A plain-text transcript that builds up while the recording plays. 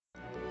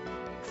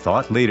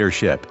thought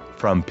leadership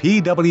from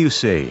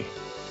PwC.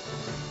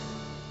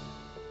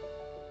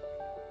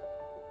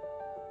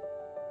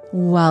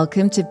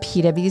 Welcome to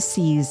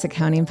PwC's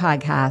Accounting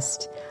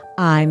Podcast.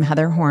 I'm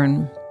Heather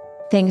Horn.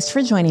 Thanks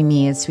for joining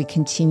me as we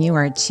continue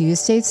our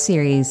Tuesday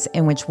series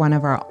in which one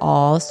of our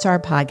all-star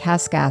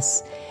podcast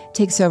guests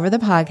takes over the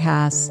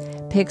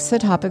podcast, picks the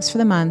topics for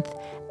the month,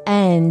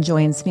 and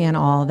joins me on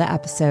all the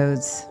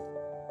episodes.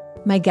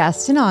 My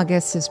guest in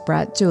August is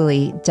Brett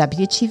Dooley,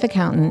 Deputy Chief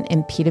Accountant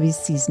in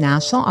PwC's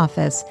National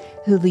Office,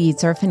 who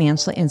leads our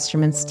financial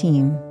instruments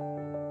team.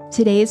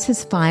 Today is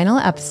his final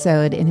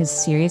episode in his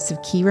series of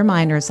key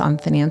reminders on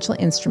financial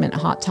instrument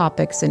hot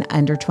topics in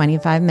under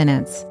 25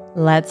 minutes.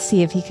 Let's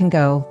see if he can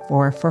go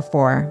 4 for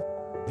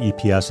 4.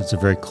 EPS, it's a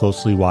very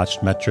closely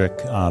watched metric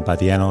by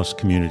the analyst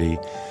community.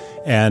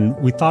 And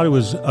we thought it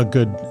was a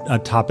good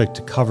topic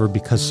to cover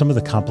because some of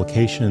the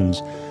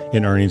complications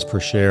in earnings per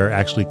share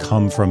actually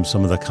come from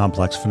some of the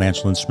complex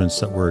financial instruments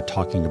that we're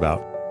talking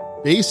about.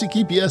 Basic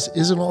EPS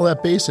isn't all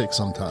that basic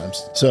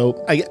sometimes.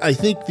 So I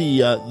think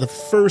the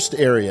first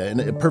area,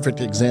 and a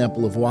perfect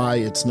example of why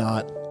it's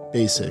not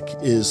basic,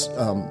 is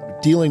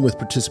dealing with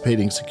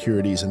participating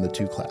securities in the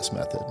two-class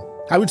method.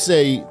 I would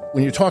say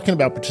when you're talking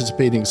about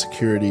participating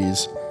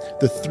securities,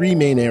 the three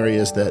main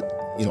areas that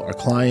our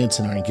clients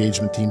and our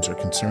engagement teams are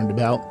concerned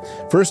about.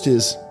 First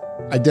is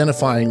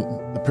identifying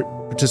the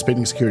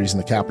participating securities in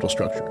the capital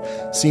structure.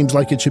 Seems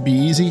like it should be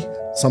easy,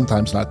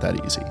 sometimes not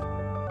that easy.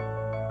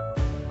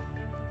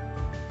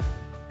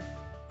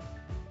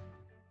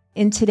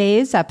 In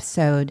today's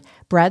episode,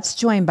 Brett's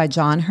joined by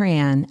John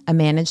Horan, a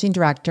managing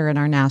director in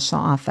our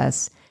national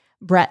office.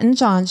 Brett and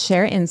John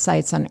share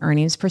insights on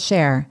earnings per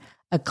share,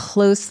 a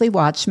closely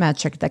watched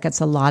metric that gets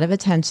a lot of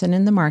attention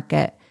in the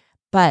market,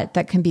 but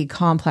that can be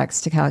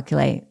complex to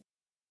calculate.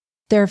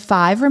 There are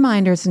 5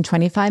 reminders in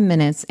 25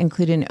 minutes,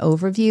 include an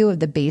overview of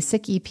the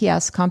basic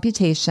EPS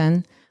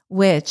computation,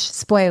 which,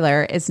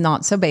 spoiler, is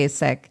not so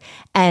basic,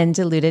 and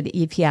diluted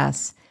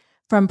EPS.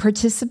 From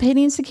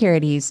participating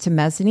securities to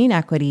mezzanine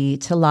equity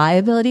to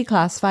liability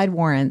classified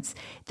warrants,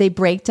 they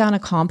break down a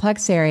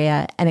complex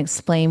area and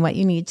explain what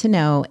you need to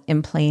know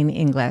in plain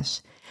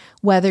English.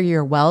 Whether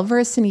you're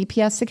well-versed in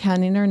EPS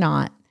accounting or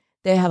not,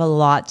 they have a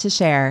lot to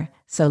share,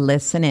 so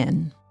listen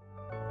in.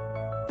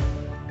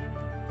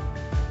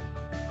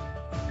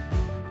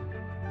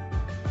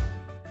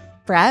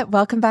 Brett,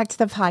 welcome back to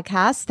the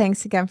podcast.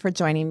 Thanks again for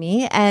joining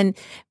me. And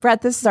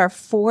Brett, this is our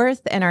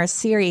 4th in our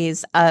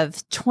series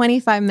of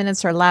 25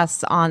 minutes or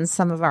less on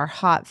some of our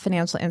hot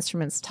financial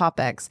instruments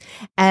topics.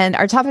 And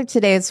our topic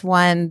today is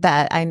one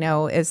that I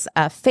know is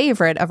a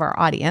favorite of our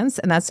audience,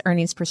 and that's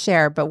earnings per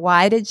share. But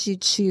why did you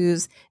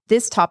choose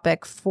this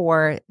topic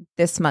for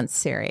this month's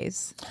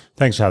series?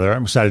 Thanks, Heather.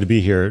 I'm excited to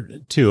be here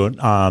too,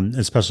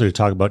 especially to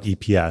talk about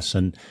EPS.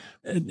 And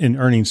in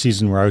earnings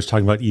season, where I was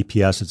talking about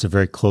EPS, it's a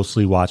very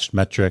closely watched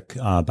metric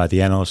by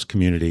the analyst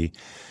community.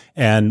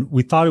 And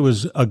we thought it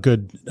was a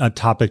good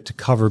topic to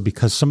cover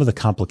because some of the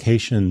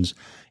complications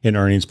in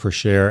earnings per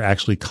share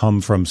actually come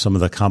from some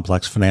of the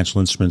complex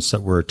financial instruments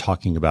that we're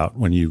talking about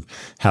when you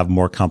have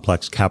more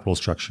complex capital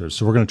structures.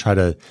 So we're going to try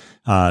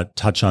to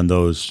touch on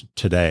those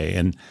today.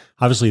 And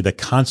obviously the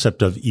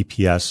concept of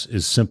EPS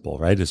is simple,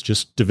 right? It's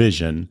just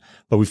division,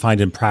 but we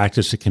find in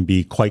practice it can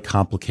be quite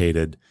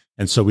complicated.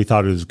 And so we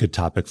thought it was a good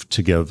topic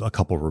to give a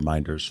couple of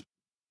reminders.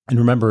 And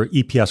remember,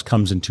 EPS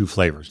comes in 2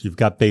 flavors. You've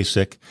got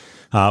basic,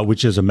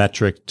 which is a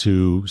metric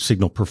to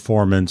signal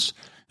performance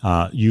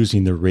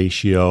using the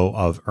ratio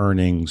of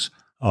earnings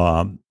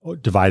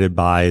divided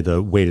by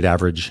the weighted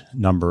average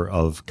number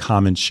of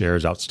common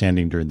shares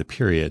outstanding during the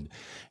period.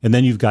 And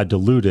then you've got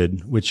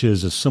diluted, which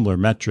is a similar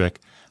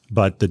metric,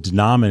 but the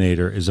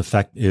denominator is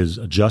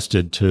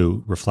adjusted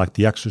to reflect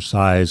the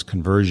exercise,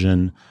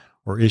 conversion,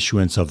 or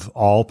issuance of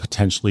all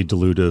potentially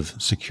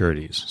dilutive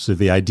securities. So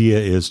the idea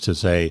is to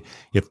say,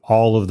 if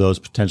all of those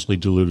potentially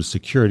dilutive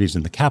securities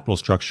in the capital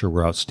structure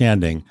were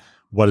outstanding,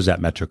 what does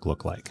that metric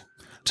look like?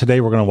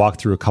 Today, we're going to walk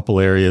through a couple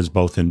areas,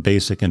 both in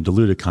basic and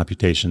diluted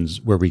computations,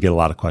 where we get a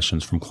lot of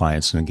questions from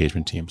clients and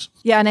engagement teams.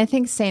 Yeah, and I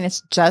think saying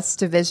it's just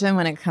division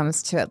when it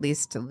comes to at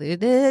least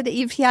diluted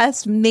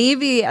EPS,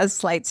 maybe a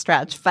slight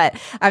stretch,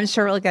 but I'm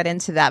sure we'll get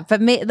into that.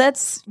 But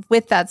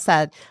with that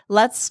said,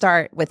 let's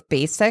start with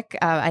basic.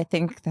 I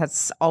think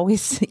that's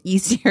always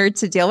easier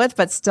to deal with,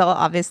 but still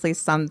obviously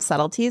some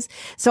subtleties.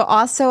 So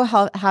also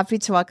happy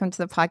to welcome to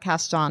the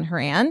podcast, John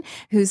Horan,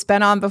 who's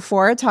been on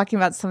before talking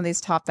about some of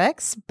these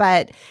topics.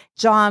 But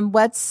John,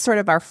 what's sort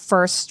of our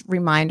first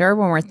reminder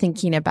when we're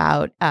thinking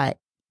about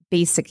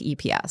basic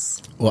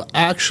EPS? Well,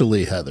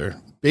 actually, Heather,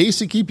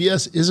 basic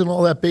EPS isn't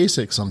all that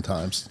basic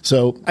sometimes.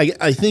 So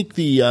I think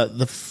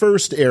the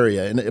first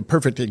area, and a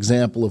perfect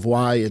example of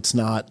why it's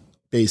not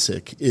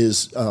basic,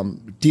 is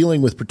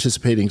dealing with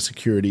participating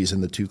securities in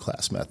the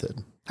two-class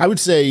method. I would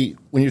say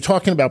when you're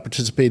talking about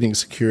participating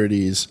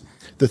securities,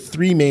 the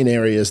 3 main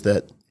areas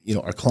that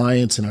our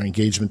clients and our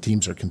engagement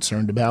teams are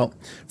concerned about.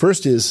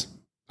 First is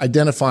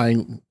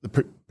identifying the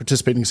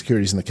participating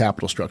securities in the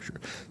capital structure.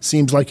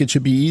 Seems like it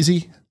should be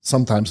easy,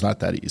 sometimes not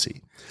that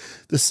easy.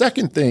 The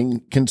second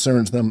thing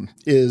concerns them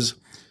is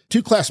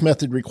two-class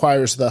method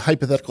requires the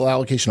hypothetical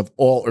allocation of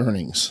all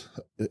earnings,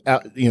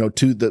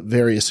 to the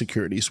various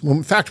securities. When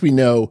in fact, we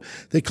know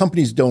that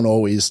companies don't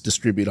always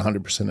distribute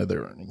 100% of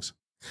their earnings.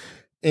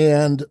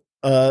 And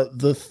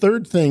the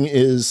third thing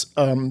is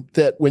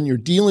that when you're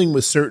dealing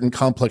with certain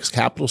complex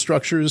capital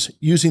structures,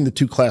 using the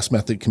two-class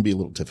method can be a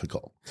little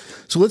difficult.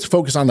 So let's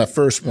focus on that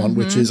first one,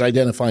 which is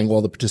identifying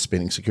all the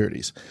participating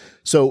securities.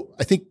 So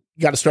I think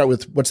you got to start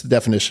with what's the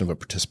definition of a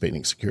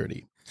participating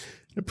security.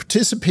 A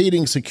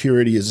participating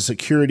security is a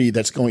security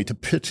that's going to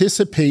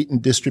participate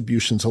in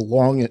distributions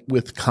along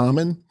with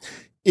common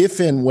if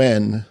and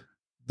when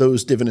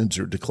those dividends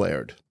are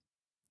declared.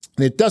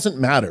 And it doesn't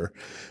matter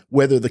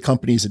whether the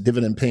company is a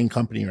dividend-paying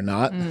company or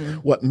not.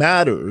 What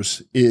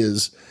matters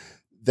is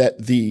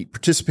that the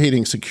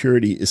participating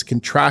security is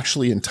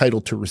contractually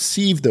entitled to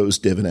receive those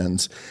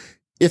dividends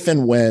if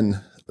and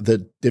when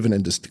the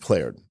dividend is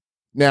declared.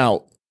 Now,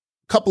 a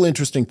couple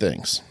interesting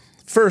things.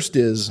 First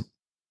is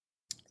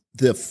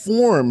the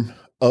form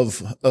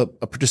of a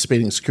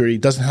participating security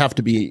doesn't have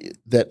to be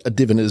that a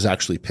dividend is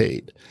actually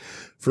paid.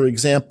 For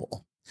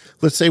example,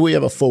 let's say we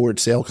have a forward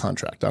sale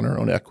contract on our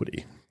own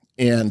equity.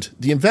 And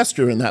the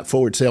investor in that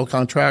forward sale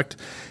contract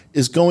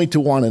is going to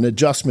want an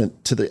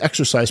adjustment to the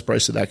exercise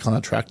price of that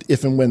contract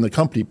if and when the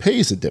company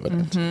pays a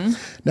dividend.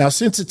 Now,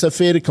 since it's a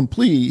fait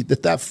accompli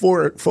that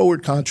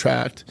forward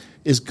contract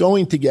is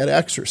going to get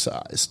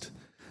exercised,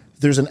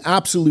 there's an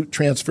absolute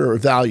transfer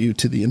of value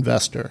to the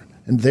investor.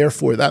 And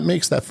therefore, that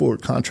makes that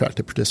forward contract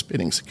a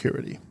participating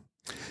security.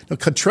 Now,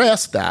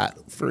 contrast that,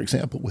 for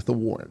example, with a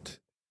warrant.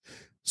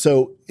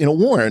 So in a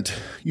warrant,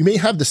 you may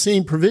have the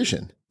same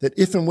provision that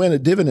if and when a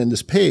dividend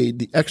is paid,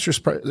 the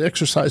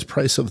exercise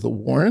price of the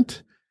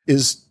warrant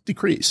is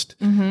decreased.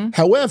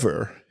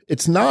 However,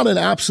 it's not an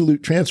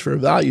absolute transfer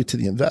of value to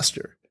the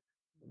investor.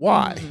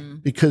 Why?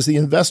 Because the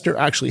investor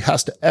actually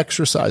has to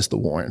exercise the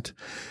warrant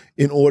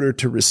in order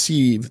to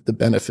receive the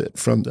benefit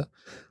from the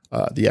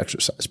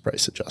exercise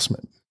price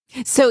adjustment.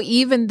 So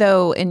even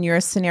though in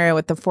your scenario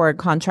with the forward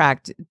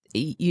contract,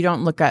 you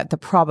don't look at the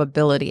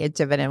probability a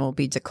dividend will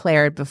be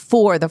declared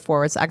before the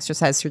forward's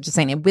exercised, you're just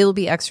saying it will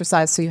be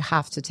exercised, so you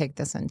have to take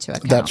this into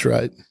account. That's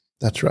right.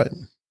 That's right.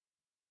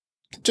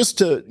 Just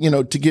to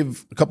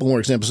give a couple more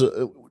examples,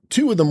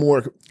 two of the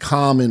more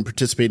common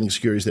participating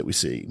securities that we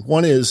see.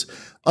 One is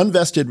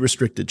unvested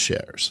restricted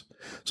shares.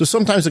 So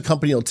sometimes a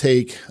company will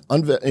take,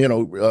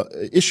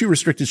 issue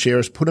restricted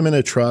shares, put them in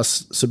a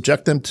trust,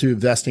 subject them to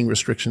vesting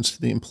restrictions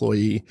to the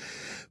employee.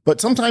 But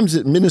sometimes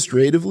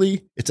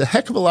administratively, it's a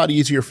heck of a lot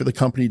easier for the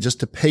company just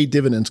to pay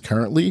dividends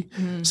currently,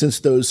 since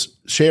those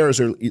shares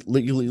are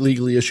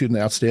legally issued and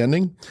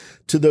outstanding,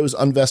 to those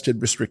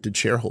unvested restricted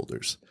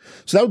shareholders.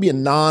 So that would be a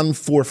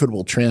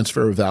non-forfeitable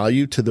transfer of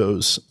value to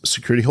those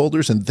security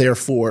holders, and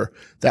therefore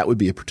that would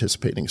be a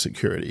participating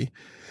security.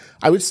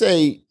 I would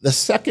say the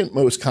second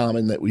most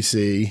common that we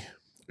see,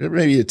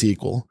 maybe it's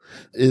equal,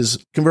 is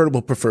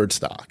convertible preferred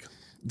stock.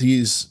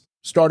 These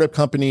startup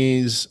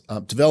companies,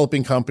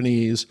 developing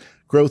companies,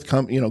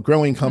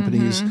 growing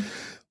companies,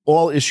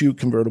 all issue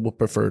convertible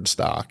preferred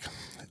stock.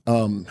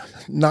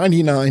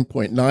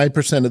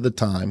 99.9% of the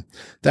time,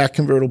 that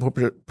convertible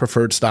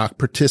preferred stock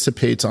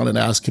participates on an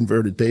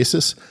as-converted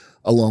basis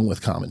along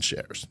with common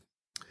shares.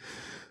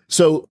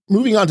 So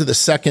moving on to the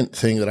second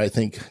thing that I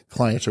think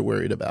clients are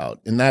worried about,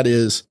 and that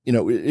is,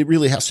 it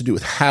really has to do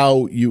with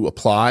how you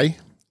apply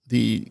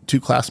the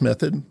two-class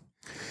method.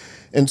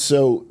 And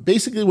so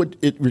basically what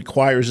it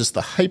requires is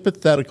the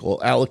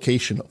hypothetical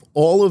allocation of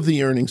all of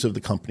the earnings of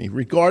the company,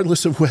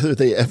 regardless of whether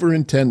they ever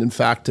intend, in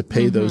fact, to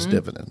pay those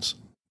dividends.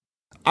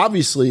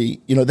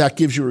 Obviously, that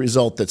gives you a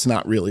result that's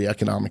not really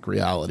economic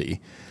reality,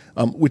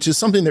 which is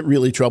something that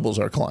really troubles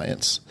our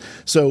clients.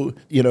 So,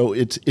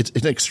 it's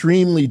an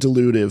extremely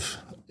dilutive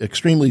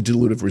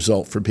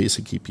result for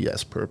basic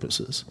EPS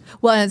purposes.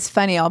 Well, and it's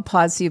funny, I'll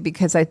pause you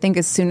because I think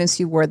as soon as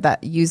you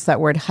use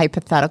that word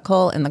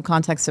hypothetical in the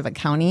context of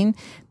accounting,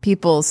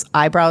 people's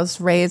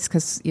eyebrows raise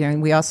because,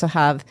 we also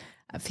have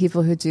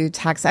people who do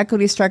tax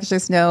equity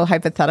structures know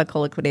hypothetical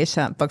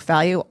liquidation at book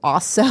value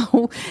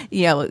also,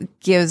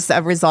 gives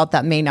a result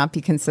that may not be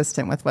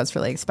consistent with what's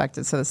really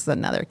expected. So this is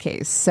another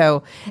case.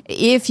 So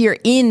if you're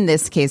in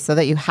this case so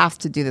that you have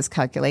to do this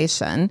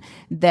calculation,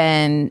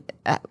 then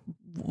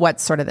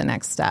what's sort of the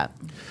next step?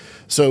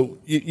 So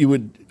you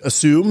would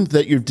assume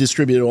that you've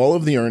distributed all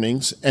of the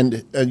earnings,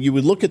 and you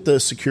would look at the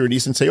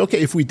securities and say,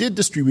 okay, if we did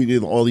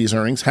distribute all these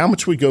earnings, how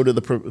much would go to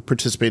the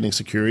participating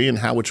security and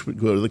how much would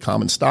go to the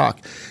common stock?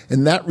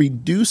 And that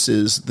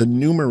reduces the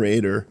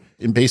numerator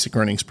in basic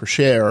earnings per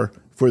share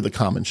for the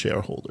common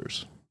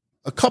shareholders.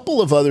 A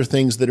couple of other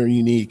things that are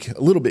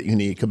a little bit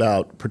unique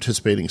about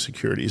participating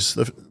securities.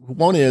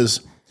 One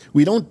is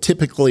we don't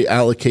typically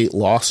allocate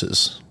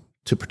losses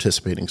to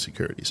participating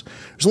securities.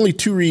 There's only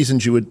two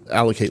reasons you would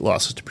allocate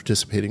losses to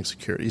participating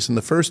securities. And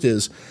the first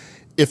is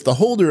if the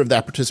holder of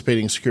that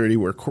participating security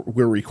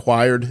were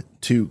required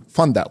to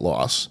fund that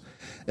loss.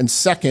 And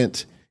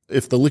second,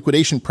 if the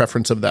liquidation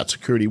preference of that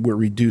security were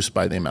reduced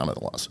by the amount of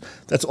the loss.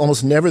 That's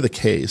almost never the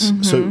case.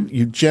 So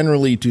you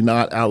generally do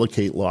not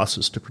allocate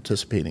losses to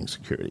participating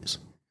securities.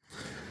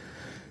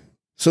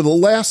 So the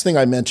last thing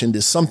I mentioned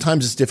is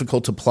sometimes it's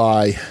difficult to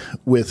apply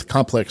with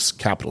complex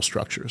capital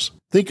structures.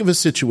 Think of a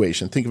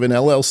situation, think of an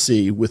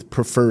LLC with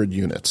preferred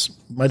units.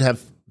 You might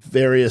have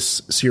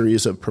various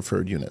series of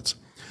preferred units.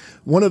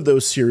 One of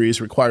those series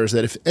requires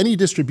that if any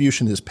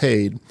distribution is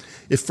paid,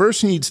 it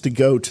first needs to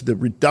go to the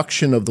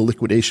reduction of the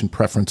liquidation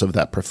preference of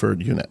that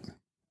preferred unit.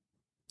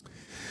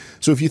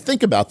 So if you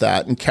think about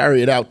that and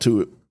carry it out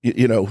to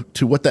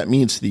what that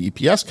means to the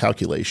EPS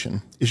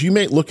calculation, is you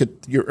may look at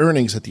your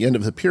earnings at the end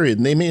of the period,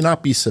 and they may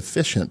not be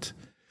sufficient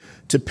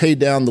to pay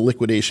down the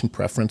liquidation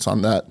preference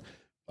on that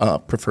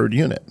preferred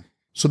unit.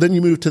 So then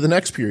you move to the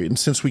next period. And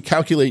since we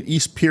calculate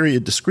each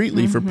period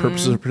discretely for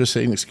purposes of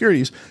participating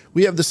securities,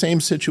 we have the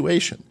same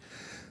situation.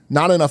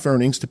 Not enough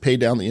earnings to pay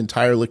down the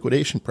entire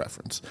liquidation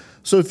preference.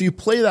 So if you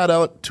play that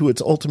out to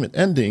its ultimate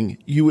ending,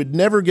 you would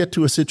never get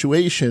to a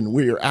situation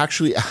where you're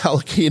actually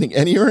allocating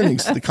any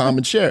earnings to the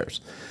common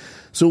shares.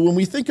 So when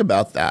we think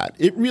about that,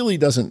 it really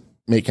doesn't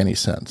make any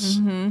sense.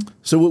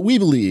 So what we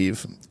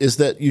believe is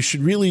that you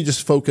should really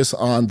just focus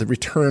on the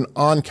return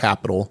on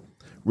capital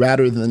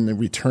rather than the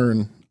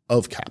return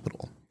of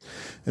capital.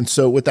 And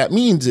so what that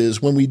means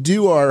is when we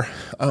do our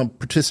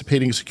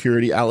participating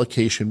security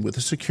allocation with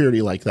a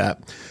security like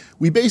that,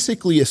 we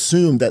basically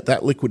assume that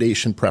that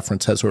liquidation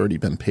preference has already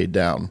been paid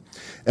down.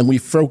 And we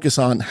focus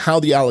on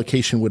how the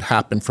allocation would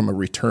happen from a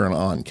return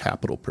on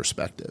capital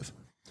perspective.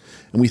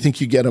 And we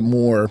think you get a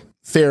more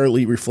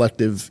fairly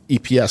reflective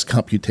EPS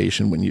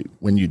computation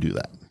when you do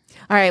that.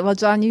 All right. Well,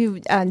 John, you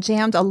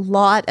jammed a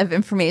lot of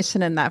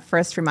information in that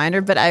first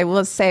reminder, but I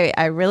will say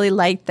I really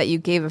liked that you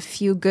gave a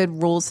few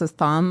good rules of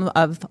thumb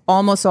of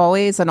almost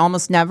always and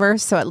almost never.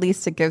 So at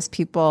least it gives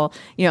people,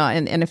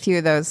 in a few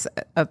of those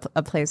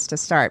a place to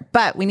start.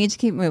 But we need to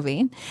keep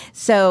moving.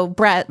 So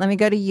Brett, let me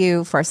go to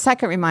you for a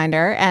second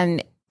reminder.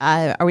 And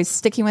are we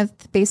sticking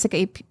with basic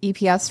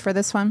EPS for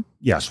this one?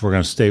 Yes, we're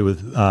going to stay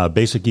with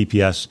basic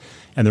EPS.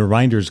 And the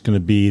reminder is going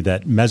to be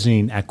that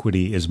mezzanine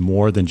equity is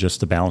more than just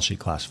the balance sheet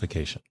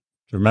classification.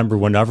 So remember,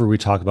 whenever we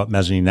talk about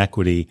mezzanine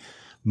equity,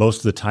 most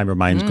of the time our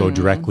minds go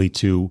directly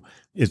to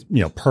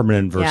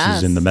permanent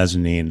versus in the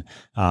mezzanine.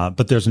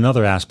 But there's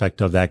another aspect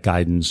of that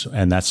guidance,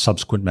 and that's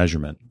subsequent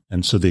measurement.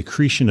 And so the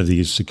accretion of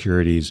these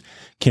securities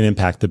can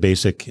impact the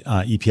basic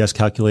EPS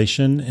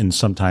calculation in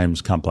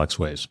sometimes complex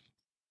ways.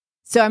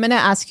 So I'm going to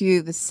ask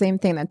you the same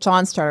thing that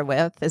John started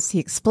with, as he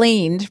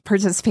explained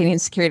participating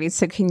securities.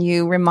 So can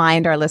you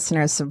remind our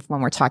listeners of when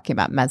we're talking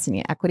about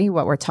mezzanine equity,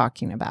 what we're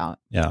talking about?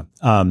 Yeah.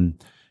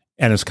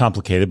 And it's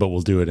complicated, but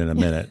we'll do it in a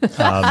minute.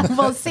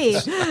 We'll see.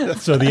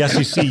 So the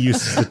SEC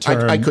uses the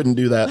term... I couldn't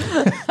do that.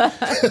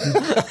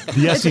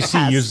 The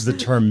SEC uses the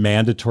term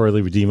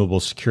mandatorily redeemable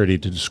security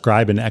to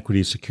describe an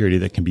equity security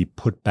that can be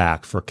put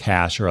back for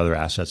cash or other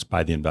assets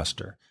by the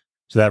investor.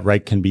 So that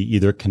right can be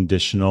either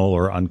conditional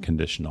or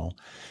unconditional.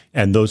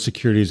 And those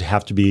securities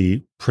have to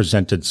be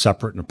presented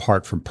separate and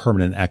apart from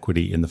permanent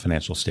equity in the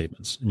financial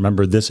statements.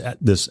 Remember, this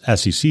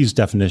SEC's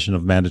definition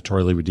of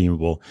mandatorily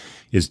redeemable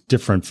is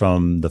different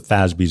from the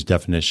FASB's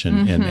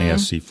definition in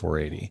ASC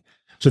 480.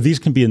 So these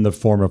can be in the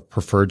form of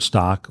preferred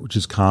stock, which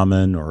is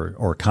common,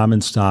 or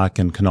common stock,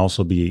 and can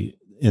also be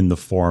in the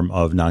form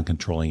of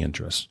non-controlling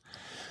interest.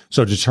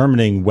 So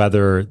determining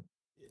whether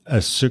a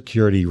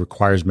security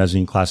requires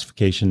mezzanine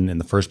classification in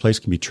the first place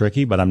can be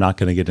tricky, but I'm not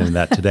going to get into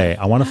that today.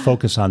 I want to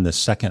focus on the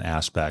second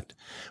aspect,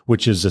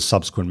 which is the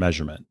subsequent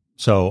measurement.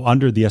 So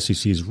under the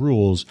SEC's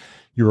rules,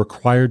 you're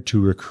required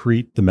to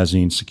accrete the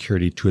mezzanine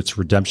security to its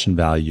redemption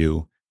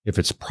value if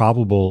it's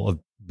probable of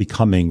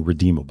becoming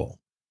redeemable.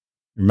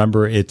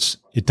 Remember, it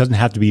doesn't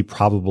have to be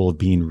probable of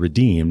being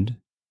redeemed,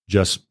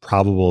 just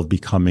probable of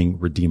becoming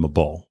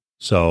redeemable.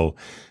 So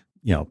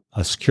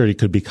a security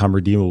could become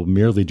redeemable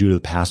merely due to the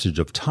passage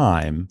of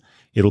time.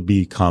 It'll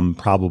become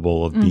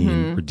probable of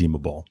being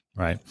redeemable,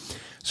 right?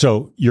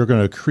 So you're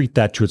going to accrete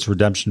that to its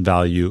redemption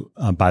value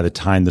by the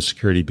time the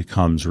security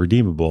becomes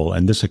redeemable.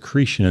 And this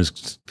accretion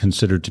is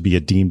considered to be a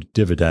deemed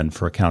dividend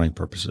for accounting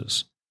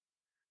purposes.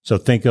 So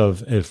think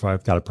of if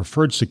I've got a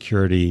preferred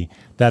security,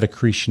 that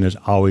accretion is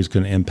always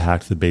going to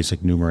impact the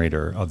basic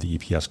numerator of the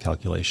EPS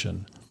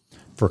calculation.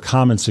 For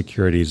common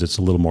securities, it's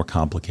a little more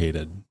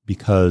complicated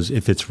because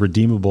if it's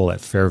redeemable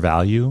at fair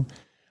value,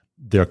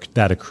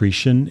 that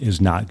accretion is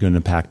not going to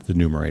impact the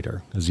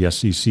numerator. As the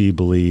SEC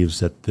believes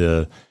that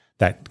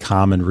that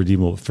common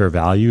redeemable at fair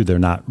value, they're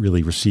not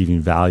really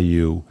receiving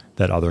value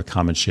that other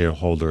common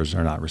shareholders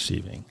are not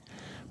receiving.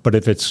 But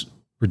if it's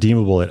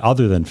redeemable at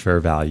other than fair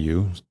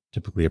value,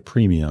 typically a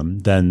premium,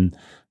 then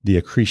the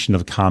accretion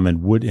of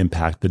common would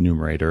impact the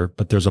numerator,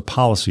 but there's a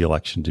policy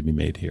election to be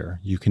made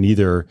here. You can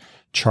either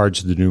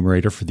charge the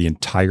numerator for the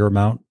entire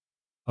amount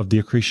of the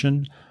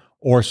accretion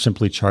or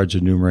simply charge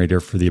the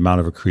numerator for the amount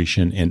of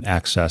accretion in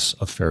excess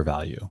of fair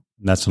value.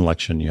 And that's an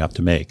election you have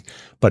to make.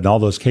 But in all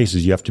those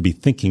cases, you have to be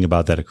thinking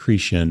about that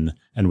accretion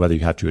and whether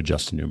you have to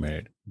adjust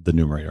the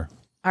numerator.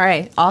 All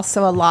right.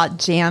 Also a lot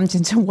jammed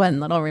into one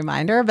little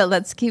reminder, but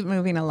let's keep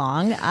moving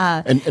along.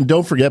 And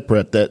don't forget,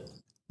 Brett, that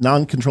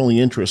non-controlling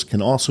interest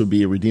can also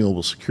be a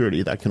redeemable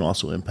security. That can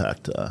also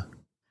impact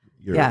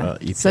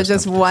EPS. So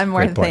just one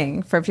more Great point.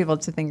 thing for people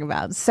to think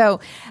about. So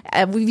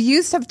we've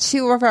used up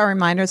 2 of our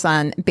reminders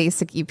on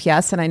basic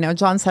EPS. And I know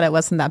John said it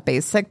wasn't that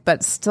basic,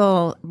 but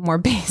still more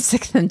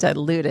basic than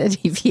diluted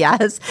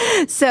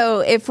EPS. So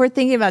if we're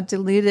thinking about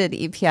diluted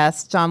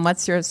EPS, John,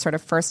 what's your sort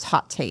of first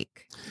hot take?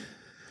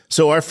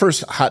 So our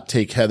first hot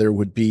take, Heather,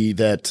 would be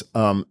that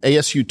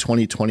ASU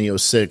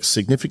 2020-06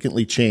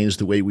 significantly changed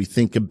the way we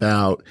think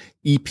about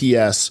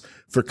EPS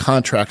for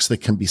contracts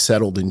that can be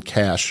settled in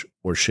cash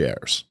or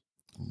shares.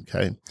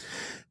 Okay.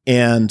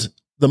 And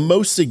the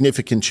most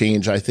significant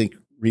change, I think,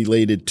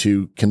 related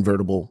to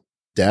convertible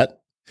debt.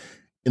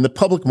 In the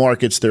public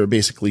markets, there are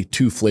basically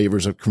 2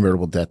 flavors of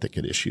convertible debt that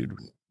get issued.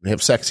 We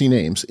have sexy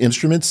names,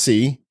 Instrument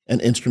C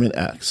and Instrument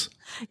X.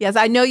 Yes,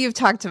 I know you've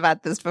talked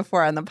about this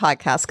before on the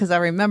podcast because I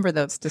remember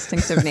those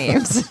distinctive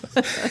names.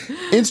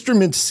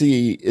 Instrument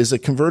C is a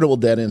convertible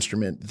debt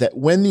instrument that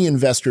when the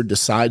investor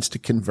decides to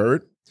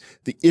convert,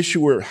 the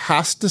issuer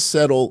has to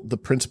settle the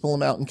principal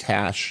amount in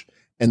cash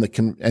and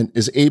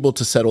is able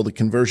to settle the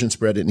conversion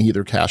spread in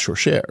either cash or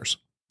shares.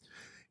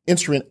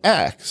 Instrument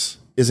X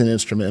is an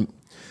instrument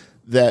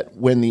that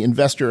when the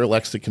investor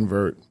elects to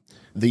convert,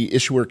 the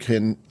issuer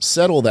can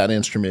settle that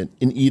instrument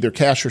in either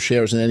cash or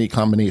shares in any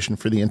combination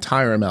for the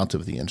entire amount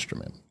of the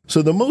instrument.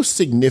 So the most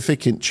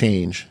significant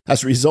change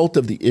as a result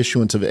of the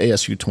issuance of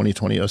ASU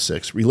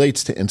 2020-06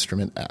 relates to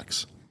Instrument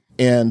X.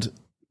 And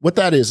what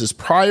that is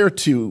prior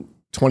to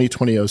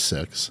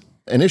 2020-06,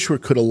 an issuer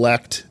could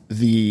elect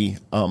the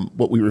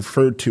what we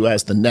referred to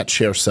as the net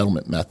share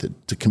settlement method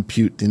to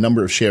compute the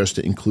number of shares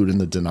to include in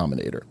the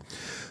denominator.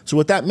 So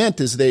what that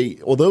meant is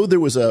although there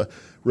was a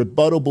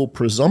rebuttable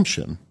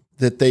presumption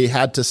that they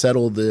had to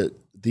settle the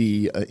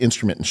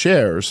instrument in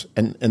shares,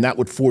 and that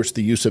would force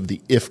the use of the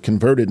if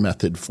converted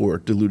method for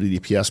diluted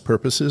EPS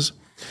purposes,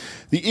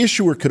 the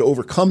issuer could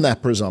overcome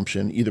that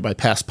presumption either by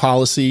past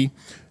policy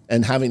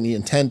and having the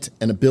intent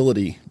and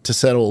ability to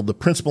settle the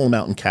principal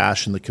amount in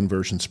cash and the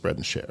conversion spread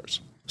in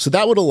shares. So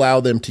that would allow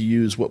them to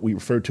use what we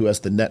refer to as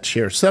the net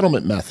share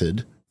settlement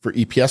method for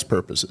EPS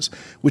purposes,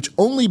 which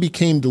only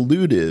became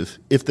dilutive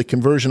if the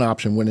conversion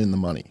option went in the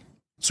money.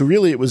 So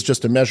really it was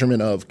just a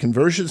measurement of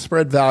conversion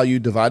spread value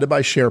divided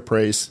by share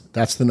price.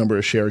 That's the number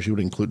of shares you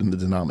would include in the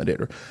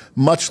denominator.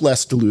 Much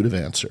less dilutive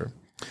answer.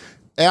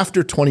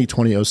 After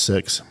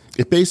 2020-06,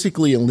 it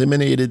basically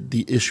eliminated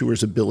the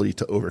issuer's ability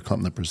to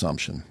overcome the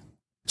presumption.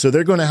 So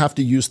they're going to have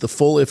to use the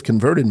full if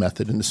converted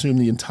method and assume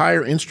the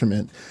entire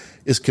instrument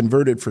is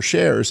converted for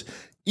shares,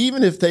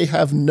 even if they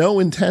have no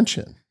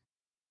intention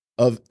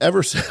of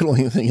ever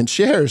settling anything in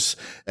shares,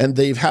 and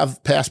they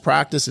have past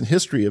practice and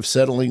history of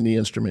settling the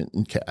instrument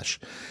in cash.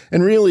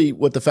 And really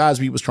what the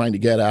FASB was trying to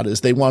get at is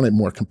they wanted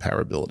more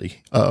comparability.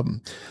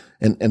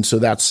 And so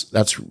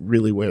that's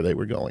really where they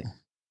were going.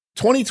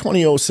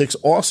 2020-06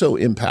 also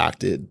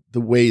impacted the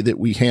way that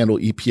we handle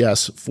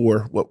EPS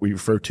for what we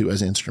refer to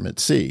as Instrument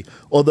C,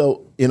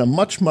 although in a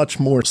much, much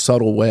more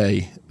subtle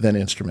way than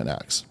Instrument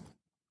X.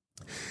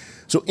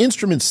 So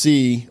Instrument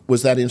C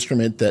was that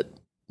instrument that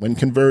when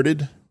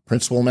converted,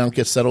 principal amount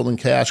gets settled in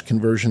cash,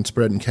 conversion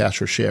spread in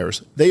cash or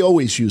shares. They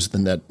always used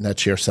the net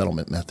share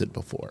settlement method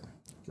before,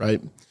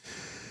 right?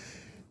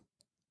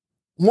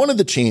 One of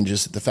the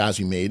changes that the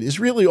FASB made is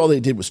really all they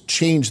did was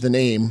change the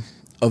name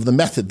of the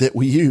method that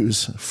we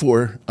use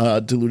for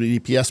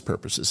diluted EPS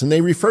purposes. And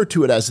they refer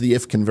to it as the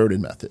if converted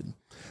method.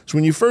 So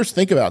when you first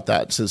think about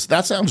that, it says,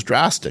 that sounds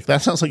drastic.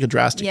 That sounds like a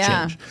drastic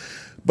change.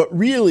 But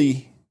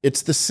really,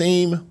 it's the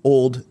same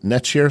old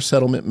net share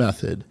settlement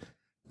method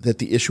that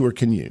the issuer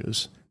can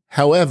use.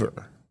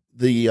 However,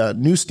 the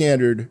new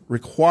standard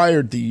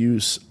required the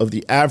use of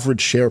the average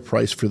share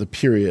price for the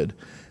period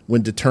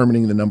when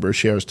determining the number of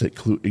shares to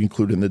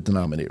include in the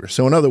denominator.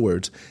 So in other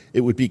words,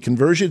 it would be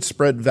conversion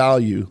spread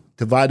value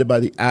divided by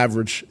the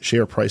average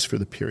share price for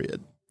the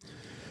period.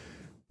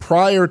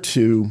 Prior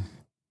to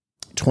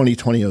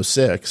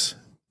 2020-06,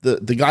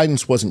 the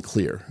guidance wasn't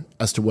clear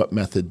as to what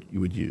method you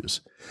would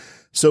use.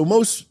 So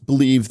most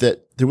believe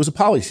that there was a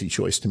policy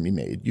choice to be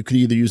made. You could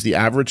either use the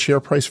average share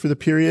price for the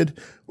period,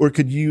 or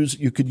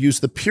you could use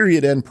the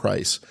period end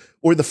price,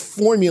 or the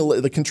formula,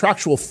 the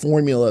contractual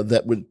formula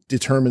that would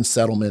determine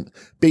settlement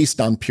based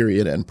on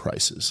period end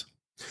prices.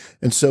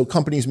 And so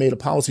companies made a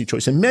policy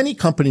choice, and many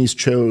companies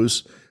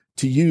chose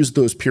to use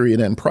those period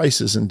end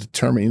prices in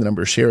determining the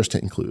number of shares to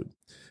include.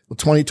 Well,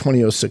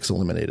 2020-06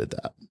 eliminated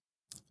that.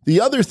 The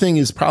other thing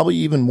is probably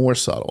even more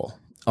subtle.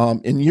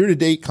 In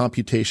year-to-date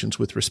computations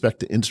with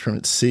respect to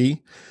Instrument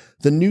C,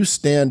 the new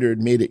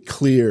standard made it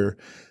clear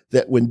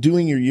that when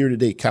doing your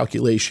year-to-date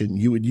calculation,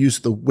 you would use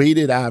the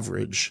weighted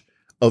average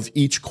of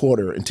each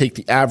quarter and take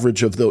the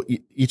average of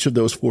each of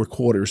those 4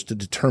 quarters to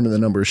determine the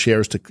number of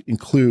shares to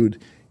include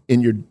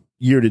in your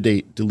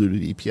year-to-date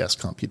diluted EPS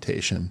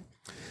computation.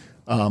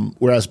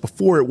 Whereas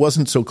before, it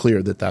wasn't so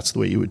clear that that's the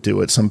way you would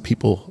do it. Some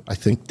people, I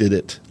think, did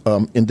it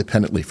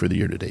independently for the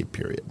year-to-date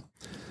period.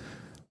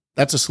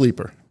 That's a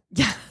sleeper.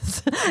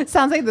 Yes.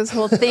 Sounds like this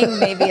whole thing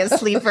may be a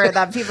sleeper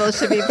that people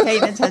should be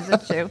paying attention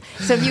to.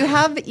 So if you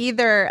have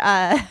either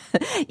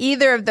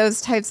of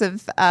those types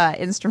of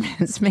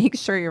instruments, make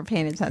sure you're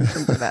paying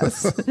attention to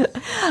this.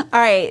 All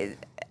right.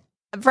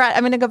 Brett,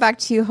 I'm going to go back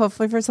to you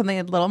hopefully for something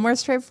a little more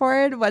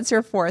straightforward. What's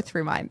your fourth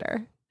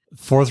reminder?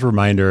 Fourth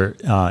reminder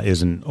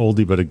is an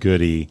oldie but a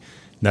goodie.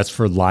 And that's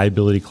for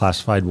liability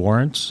classified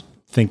warrants.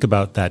 Think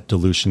about that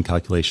dilution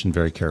calculation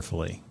very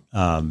carefully.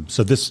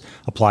 So this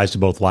applies to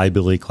both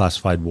liability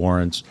classified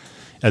warrants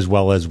as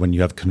well as when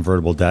you have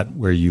convertible debt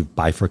where you've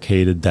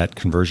bifurcated that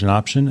conversion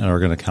option and are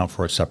going to account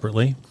for it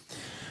separately.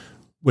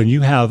 When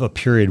you have a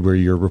period where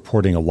you're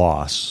reporting a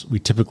loss, we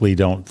typically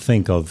don't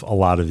think of a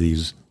lot of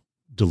these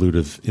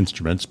dilutive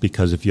instruments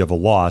because if you have a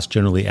loss,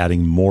 generally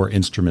adding more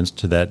instruments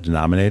to that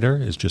denominator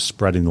is just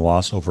spreading the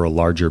loss over a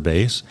larger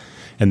base,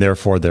 and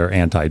therefore they're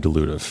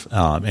anti-dilutive,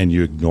 and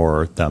you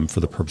ignore them for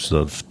the purpose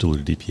of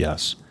diluted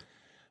EPS.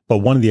 But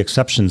one of the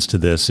exceptions to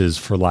this is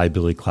for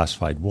liability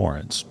classified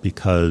warrants,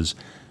 because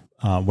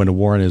when a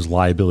warrant is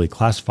liability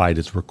classified,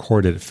 it's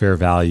recorded at fair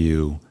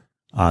value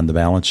on the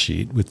balance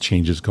sheet with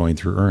changes going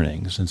through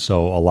earnings. And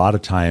so a lot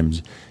of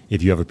times,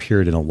 if you have a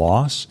period in a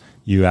loss,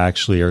 you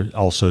actually are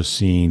also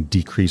seeing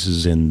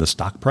decreases in the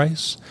stock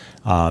price.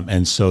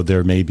 And so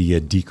there may be a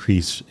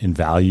decrease in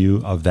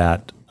value of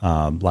that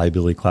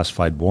liability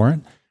classified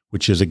warrant,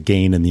 which is a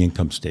gain in the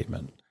income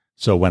statement.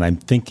 So when I'm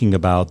thinking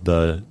about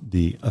the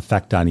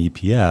effect on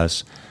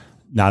EPS,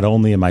 not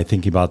only am I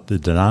thinking about the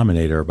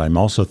denominator, but I'm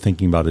also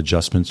thinking about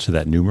adjustments to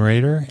that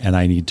numerator, and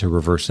I need to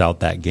reverse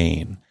out that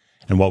gain.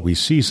 And what we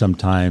see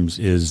sometimes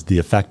is the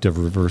effect of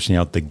reversing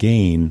out the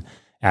gain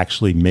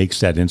actually makes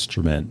that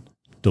instrument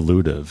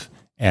dilutive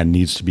and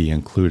needs to be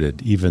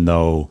included, even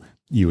though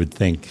you would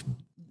think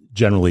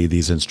generally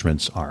these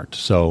instruments aren't.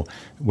 So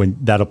when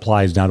that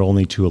applies not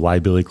only to a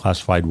liability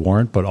classified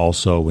warrant, but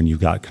also when you've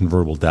got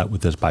convertible debt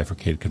with this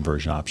bifurcated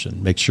conversion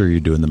option. Make sure you're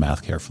doing the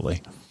math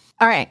carefully.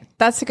 All right.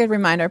 That's a good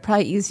reminder.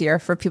 Probably easier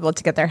for people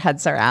to get their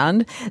heads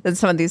around than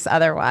some of these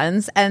other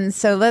ones. And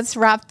so let's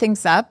wrap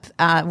things up.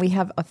 We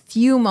have a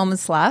few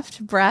moments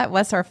left. Brett,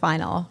 what's our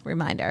final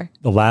reminder?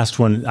 The last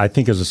one, I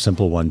think, is a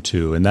simple one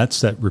too, and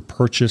that's that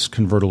repurchase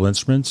convertible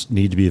instruments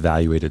need to be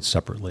evaluated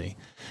separately.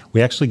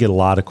 We actually get a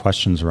lot of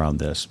questions around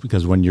this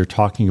because when you're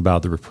talking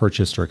about the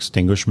repurchase or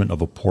extinguishment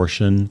of a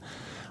portion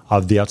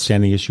of the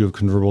outstanding issue of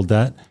convertible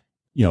debt,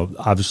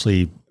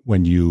 obviously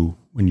when you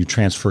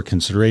transfer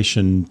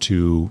consideration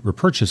to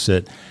repurchase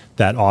it,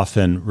 that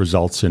often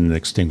results in an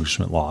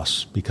extinguishment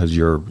loss because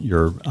you're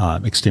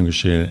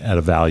extinguishing it at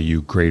a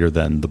value greater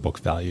than the book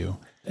value.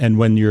 And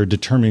when you're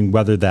determining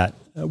whether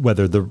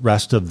the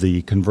rest of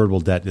the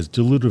convertible debt is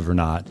dilutive or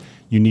not,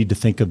 you need to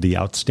think of the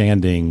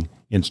outstanding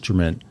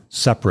instrument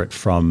separate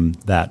from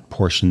that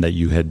portion that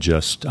you had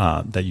just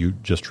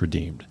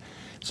redeemed.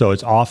 So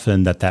it's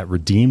often that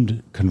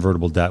redeemed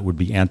convertible debt would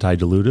be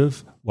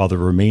anti-dilutive, while the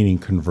remaining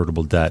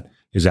convertible debt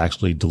is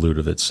actually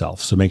dilutive itself.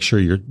 So make sure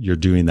you're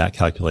doing that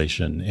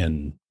calculation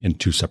in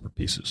two separate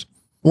pieces.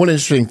 One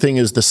interesting thing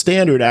is the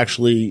standard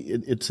actually,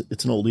 it's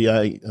an old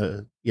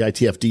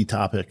EITFD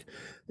topic.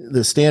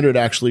 The standard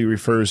actually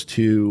refers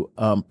to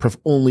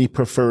only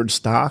preferred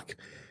stock.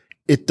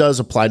 It does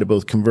apply to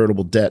both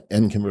convertible debt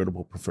and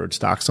convertible preferred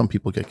stock. Some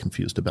people get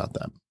confused about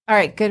that. All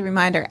right, good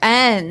reminder.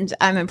 And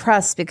I'm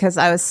impressed because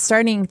I was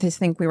starting to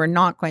think we were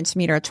not going to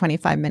meet our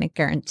 25-minute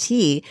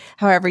guarantee.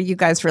 However, you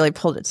guys really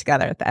pulled it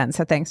together at the end.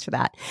 So thanks for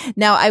that.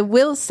 Now, I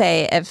will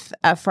say if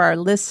for our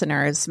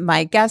listeners,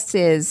 my guess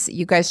is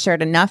you guys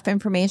shared enough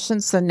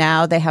information. So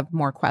now they have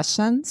more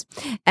questions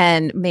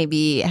and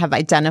maybe have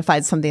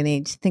identified something they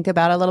need to think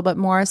about a little bit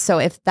more. So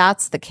if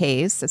that's the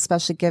case,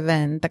 especially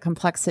given the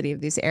complexity of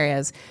these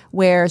areas,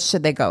 where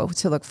should they go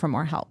to look for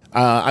more help?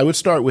 I would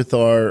start with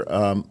our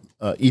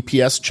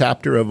EPS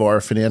chapter of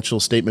our financial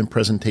statement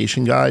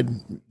presentation guide.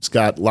 It's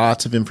got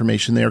lots of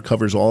information there,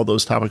 covers all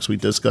those topics we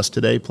discussed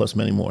today, plus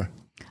many more.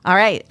 All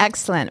right.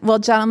 Excellent. Well,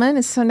 gentlemen,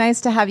 it's so nice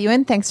to have you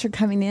in. Thanks for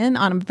coming in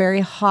on a very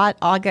hot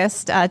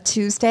August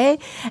Tuesday,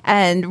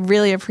 and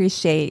really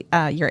appreciate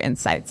your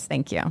insights.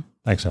 Thank you.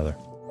 Thanks, Heather.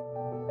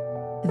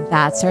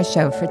 That's our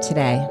show for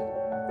today.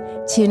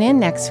 Tune in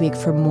next week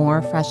for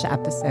more fresh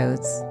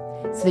episodes.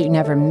 So that you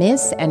never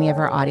miss any of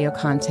our audio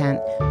content,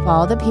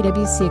 follow the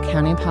PwC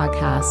Accounting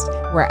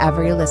Podcast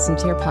wherever you listen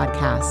to your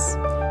podcasts.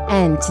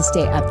 And to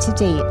stay up to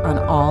date on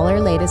all our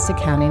latest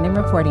accounting and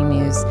reporting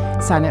news,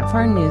 sign up for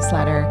our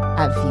newsletter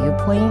at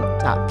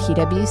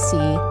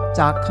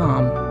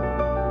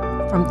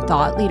viewpoint.pwc.com. From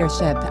Thought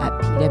Leadership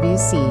at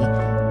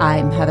PwC,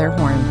 I'm Heather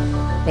Horn.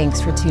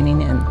 Thanks for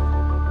tuning in.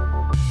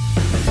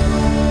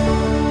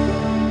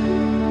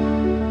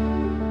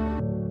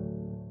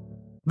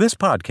 This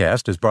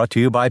podcast is brought to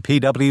you by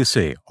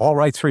PwC, all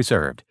rights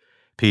reserved.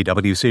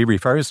 PwC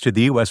refers to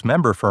the U.S.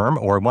 member firm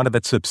or one of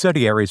its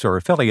subsidiaries or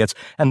affiliates,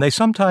 and they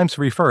sometimes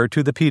refer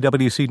to the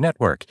PwC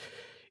network.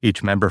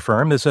 Each member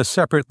firm is a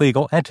separate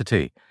legal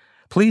entity.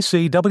 Please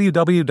see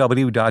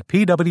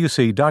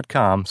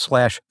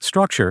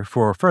www.pwc.com/structure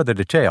for further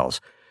details.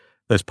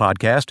 This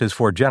podcast is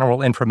for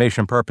general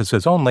information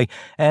purposes only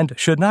and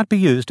should not be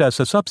used as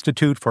a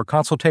substitute for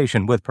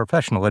consultation with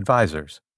professional advisors.